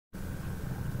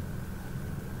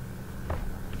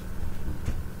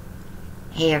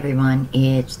Hey everyone,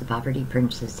 it's the Poverty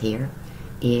Princess here.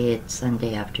 It's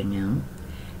Sunday afternoon,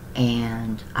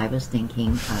 and I was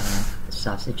thinking of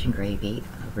sausage and gravy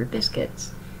over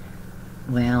biscuits.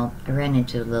 Well, I ran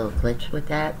into a little glitch with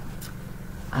that.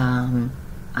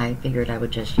 I figured I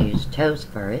would just use toast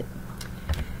for it,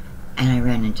 and I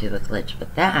ran into a glitch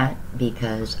with that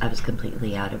because I was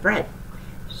completely out of bread.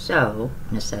 So,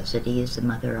 necessity is the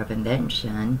mother of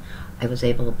invention. I was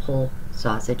able to pull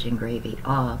sausage and gravy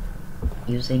off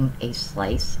using a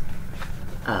slice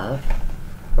of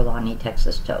bologna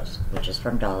Texas toast, which is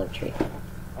from Dollar Tree.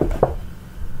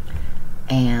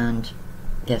 And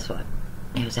guess what?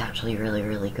 It was actually really,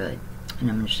 really good.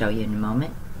 And I'm going to show you in a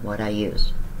moment what I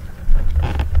used.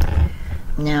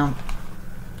 Now,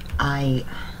 I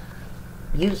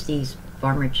used these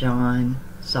Farmer John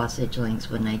sausage links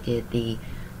when I did the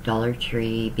Dollar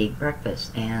Tree big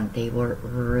breakfast, and they were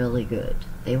really good.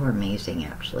 They were amazing,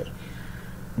 actually.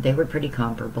 They were pretty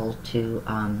comparable to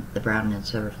the brown and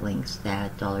serve links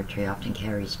that Dollar Tree often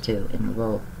carries too in the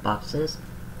little boxes.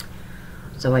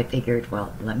 So I figured,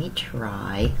 well, let me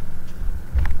try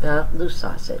the loose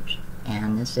sausage.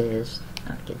 And this is,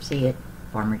 I can see it,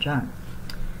 Farmer John.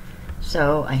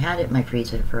 So I had it in my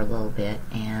freezer for a little bit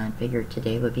and figured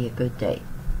today would be a good day.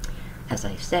 As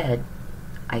I said,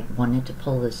 I wanted to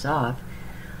pull this off.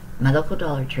 My local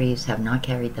Dollar Trees have not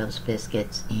carried those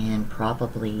biscuits in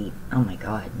probably, oh my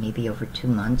god, maybe over 2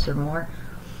 months or more.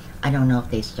 I don't know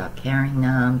if they stopped carrying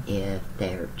them, if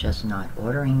they're just not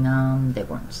ordering them, they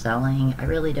weren't selling, I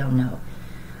really don't know.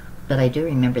 But I do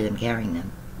remember them carrying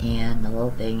them. And the little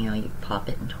thing, you know, you pop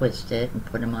it and twist it and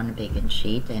put them on a baking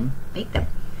sheet and bake them.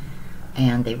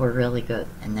 And they were really good.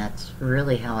 And that's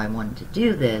really how I wanted to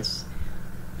do this.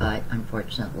 But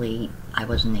unfortunately, I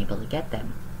wasn't able to get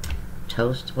them.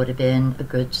 Toast would have been a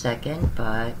good second,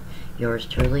 but yours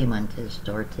truly went to the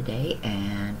store today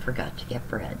and forgot to get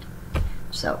bread.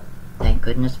 So, thank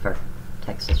goodness for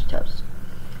Texas toast.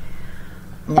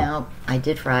 Now, I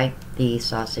did fry the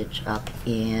sausage up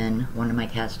in one of my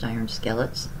cast iron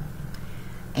skillets,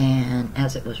 and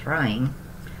as it was frying,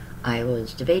 I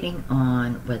was debating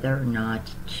on whether or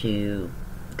not to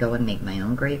go and make my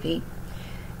own gravy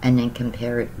and then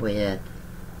compare it with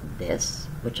this,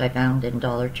 which I found in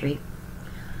Dollar Tree.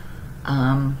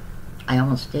 I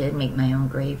almost did make my own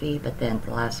gravy, but then at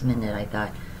the last minute I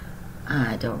thought,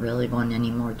 I don't really want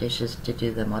any more dishes to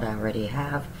do than what I already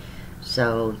have.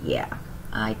 So yeah,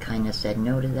 I kind of said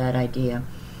no to that idea,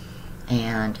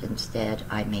 and instead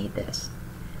I made this.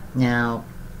 Now,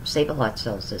 Save-A-Lot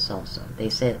sells this also. They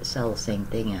sell the same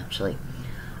thing actually.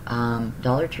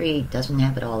 Dollar Tree doesn't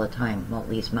have it all the time. Well, at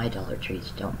least my Dollar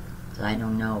Trees don't. So I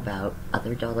don't know about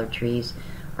other Dollar Trees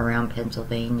around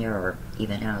Pennsylvania or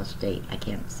even out of state. I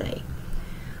can't say.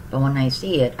 But when I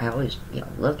see it, I always,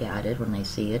 look at it when I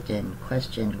see it and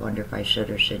question, wonder if I should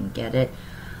or shouldn't get it.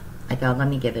 I thought, let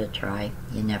me give it a try.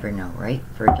 You never know, right?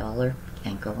 For $1,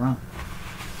 can't go wrong.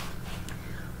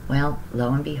 Well,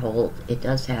 lo and behold, it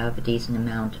does have a decent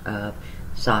amount of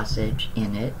sausage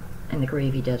in it, and the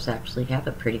gravy does actually have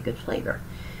a pretty good flavor.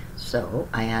 So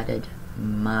I added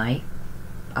my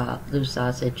loose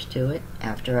sausage to it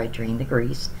after I drained the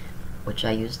grease, which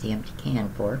I used the empty can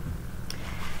for,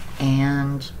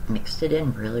 and mixed it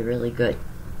in really, really good.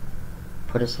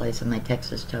 Put a slice of my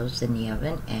Texas toast in the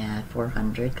oven at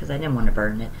 400 because I didn't want to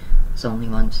burn it. It's only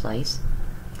one slice.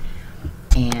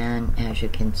 And as you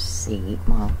can see,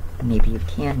 well, maybe you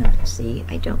cannot see,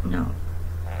 I don't know.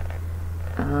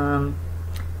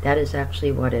 That is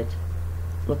actually what it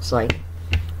looks like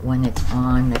when it's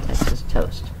on the Texas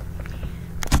toast.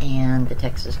 And the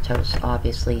Texas toast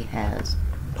obviously has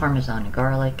Parmesan and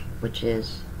garlic, which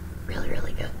is really,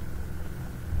 really good.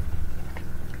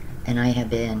 And I have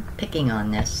been picking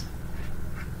on this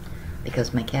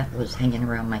because my cat was hanging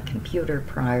around my computer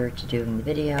prior to doing the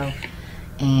video,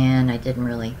 and I didn't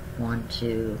really want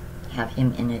to have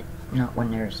him in it, not when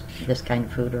there's this kind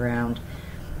of food around.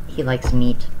 He likes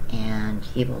meat, and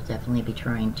he will definitely be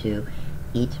trying to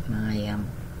eat my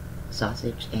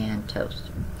sausage and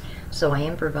toast. So I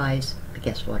improvised, but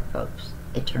guess what, folks?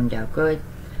 It turned out good,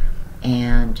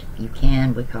 and you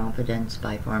can, with confidence,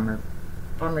 buy Farmer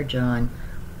John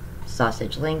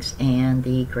sausage links and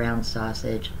the ground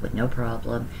sausage with no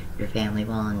problem. Your family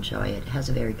will enjoy it. It has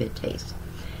a very good taste.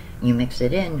 You mix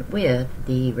it in with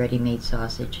the ready-made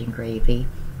sausage and gravy,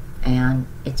 and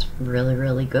it's really,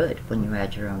 really good when you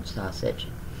add your own sausage.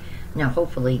 Now,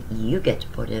 hopefully, you get to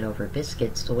put it over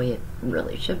biscuits the way it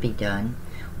really should be done,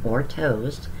 or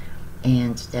toast,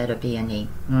 instead of being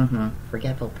a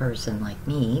forgetful person like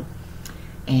me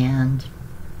and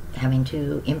having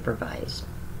to improvise.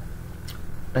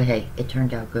 But hey, it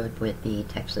turned out good with the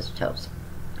Texas toast.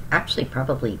 actually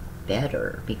probably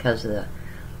better because of the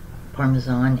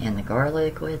Parmesan and the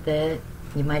garlic with it.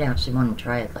 You might actually want to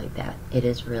try it like that. It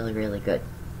is really, really good.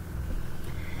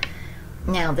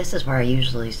 Now, this is where I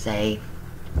usually say,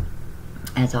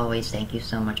 as always, thank you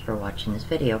so much for watching this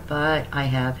video, but I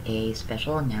have a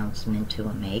special announcement to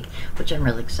make, which I'm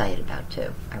really excited about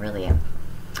too. I really am.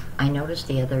 I noticed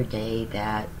the other day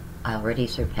that I already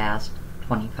surpassed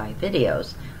 25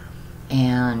 videos,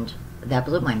 and that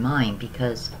blew my mind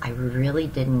because I really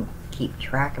didn't keep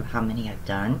track of how many I've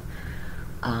done.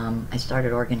 I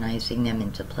started organizing them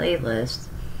into playlists,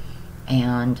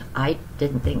 and I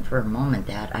didn't think for a moment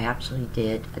that I actually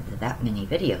did that many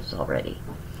videos already.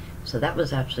 So that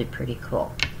was actually pretty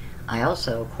cool. I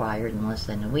also acquired in less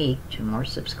than a week 2 more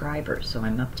subscribers, so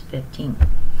I'm up to 15.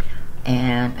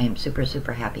 And I am super,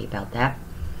 super happy about that.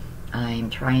 I'm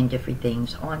trying different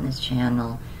things on this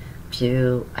channel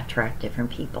to attract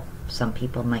different people. Some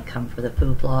people might come for the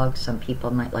food vlogs, some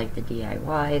people might like the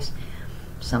DIYs,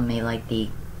 some may like the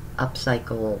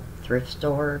upcycle thrift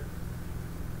store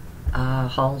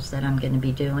hauls that I'm going to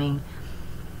be doing.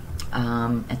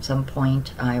 At some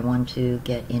point I want to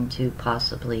get into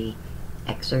possibly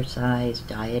exercise,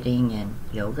 dieting, and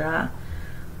yoga.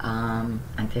 I'm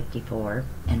 54,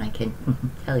 and I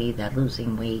can tell you that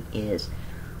losing weight is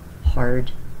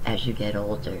hard as you get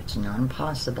older. It's not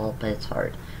impossible, but it's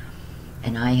hard.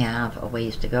 And I have a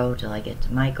ways to go till I get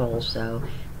to my goal, so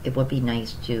it would be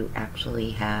nice to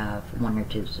actually have 1 or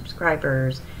 2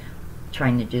 subscribers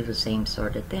trying to do the same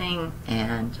sort of thing,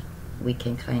 and we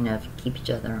can kind of keep each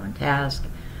other on task.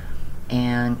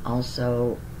 And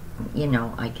also, you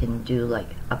know, I can do like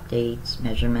updates,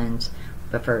 measurements,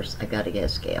 but first I gotta get a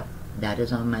scale. That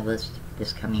is on my list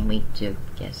this coming week, to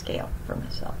get a scale for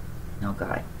myself. Oh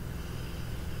God.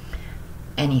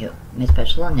 Anywho, my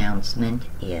special announcement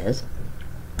is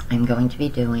I'm going to be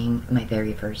doing my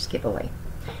very first giveaway,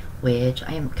 which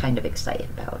I am kind of excited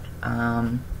about.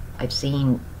 I've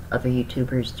seen other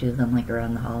YouTubers do them like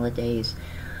around the holidays.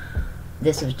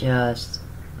 This is just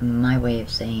my way of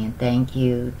saying thank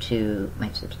you to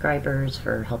my subscribers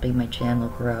for helping my channel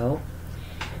grow.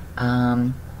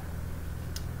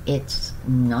 It's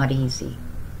not easy,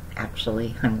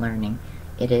 actually. I'm learning.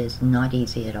 It is not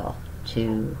easy at all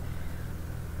to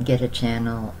get a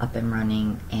channel up and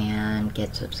running and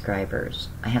get subscribers.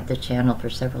 I had the channel for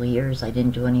several years. I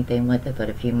didn't do anything with it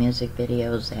but a few music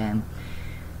videos and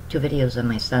 2 videos on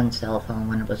my son's cell phone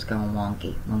when it was going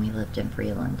wonky when we lived in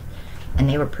Freeland. And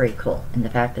they were pretty cool. And the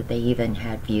fact that they even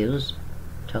had views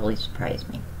totally surprised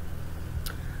me.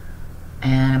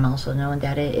 And I'm also knowing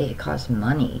that it costs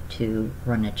money to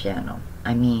run a channel.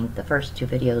 I mean, the first 2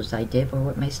 videos I did were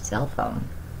with my cell phone.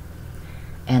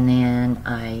 And then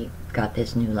I got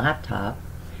this new laptop,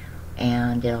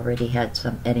 and it already had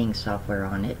some editing software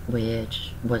on it,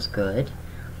 which was good.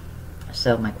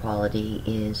 So my quality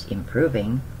is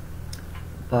improving,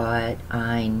 but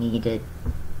I needed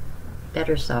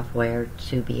better software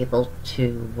to be able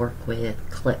to work with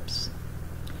clips.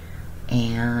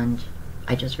 And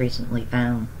I just recently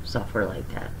found software like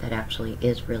that actually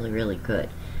is really, really good,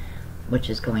 which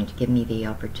is going to give me the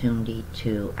opportunity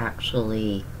to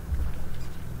actually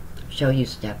show you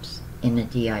steps in a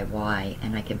DIY,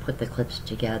 and I can put the clips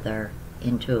together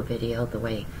into a video the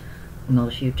way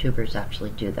most YouTubers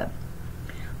actually do them.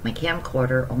 My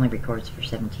camcorder only records for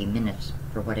 17 minutes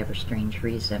for whatever strange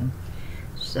reason,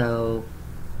 so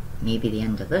maybe the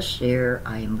end of this year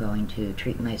I am going to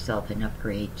treat myself and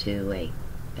upgrade to a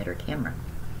better camera.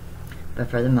 But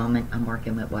for the moment I'm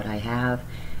working with what I have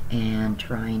and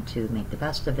trying to make the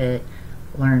best of it,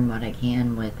 learn what I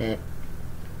can with it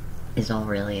is all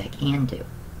really I can do.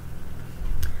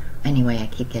 Anyway, I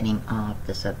keep getting off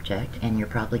the subject, and you're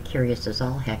probably curious as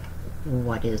all heck,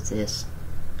 what is this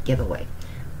giveaway?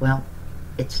 Well,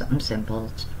 it's something simple.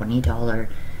 It's a $20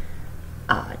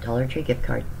 Dollar Tree gift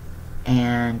card,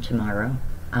 and tomorrow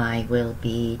I will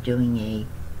be doing a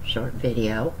short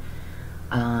video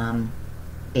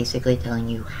basically telling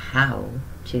you how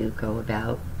to go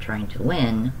about trying to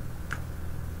win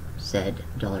said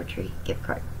Dollar Tree gift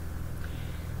card.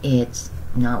 It's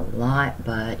not a lot,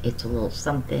 but it's a little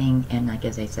something, and like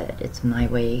as I said, it's my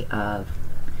way of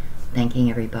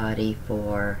thanking everybody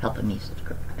for helping me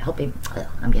subscribe.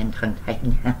 I'm getting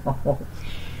tongue-tied now.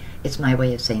 It's my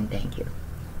way of saying thank you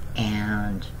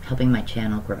and helping my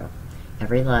channel grow.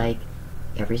 Every like,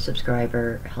 every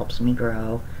subscriber helps me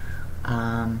grow.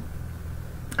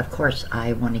 Of course,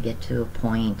 I want to get to a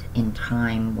point in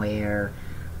time where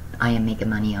I am making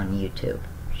money on YouTube.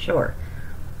 Sure.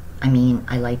 I mean,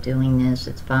 I like doing this.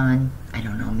 It's fun. I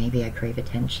don't know. Maybe I crave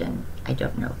attention. I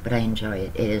don't know. But I enjoy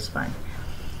it. It is fun.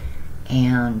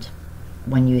 And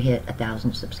when you hit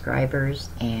 1,000 subscribers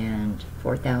and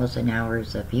 4,000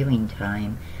 hours of viewing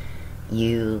time,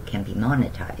 you can be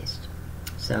monetized.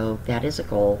 So that is a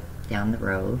goal down the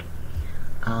road.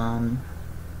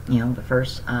 You know, but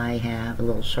first I have a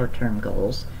little short-term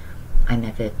goals. I'm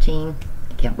at 15.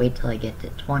 I can't wait till I get to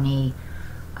 20.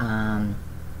 I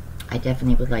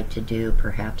definitely would like to do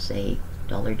perhaps a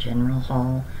Dollar General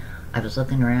haul. I was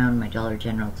looking around my Dollar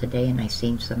General today and I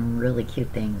seen some really cute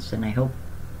things, and I hope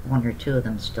one or two of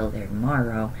them still there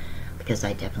tomorrow, because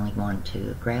I definitely want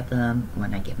to grab them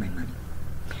when I get my money.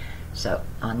 So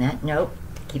on that note,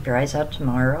 keep your eyes out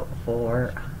tomorrow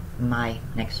for my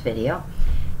next video.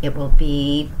 It will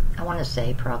be, I want to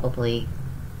say, probably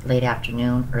late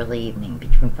afternoon, early evening,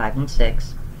 between 5 and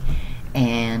 6.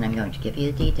 And I'm going to give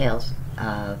you the details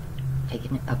of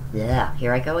taking it up. Yeah,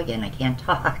 here I go again. I can't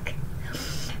talk.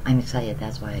 I'm excited,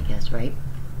 that's why, I guess, right?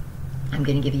 I'm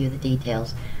going to give you the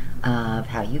details of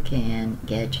how you can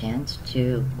get a chance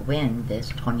to win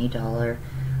this $20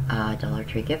 Dollar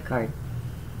Tree gift card.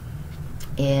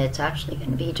 It's actually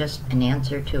going to be just an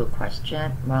answer to a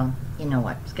question. Well, you know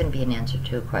what? It's going to be an answer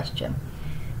to a question.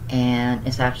 And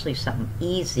it's actually something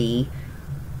easy,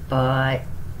 but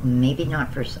maybe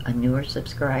not for a newer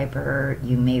subscriber.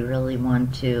 You may really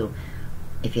want to,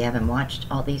 if you haven't watched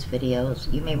all these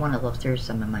videos, you may want to look through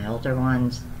some of my older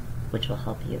ones, which will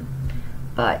help you.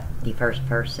 But the first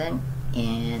person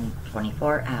in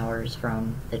 24 hours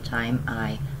from the time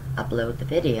I upload the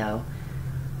video,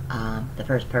 the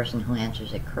first person who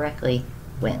answers it correctly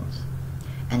wins.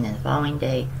 And then the following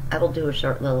day, I will do a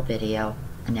short little video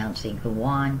announcing who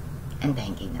won and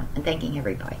thanking them and thanking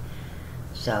everybody.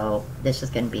 So this is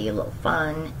going to be a little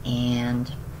fun,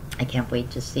 and I can't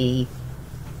wait to see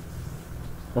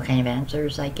what kind of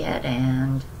answers I get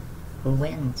and who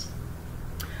wins.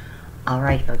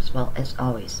 Alright folks, well, as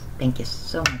always, thank you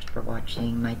so much for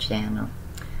watching my channel.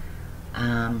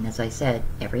 As I said,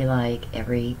 every like,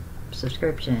 every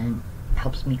subscription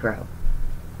helps me grow.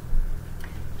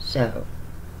 So,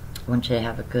 I want you to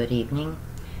have a good evening,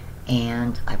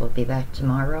 and I will be back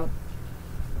tomorrow.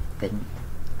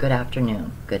 Good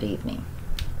afternoon, good evening.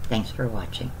 Thanks for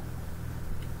watching.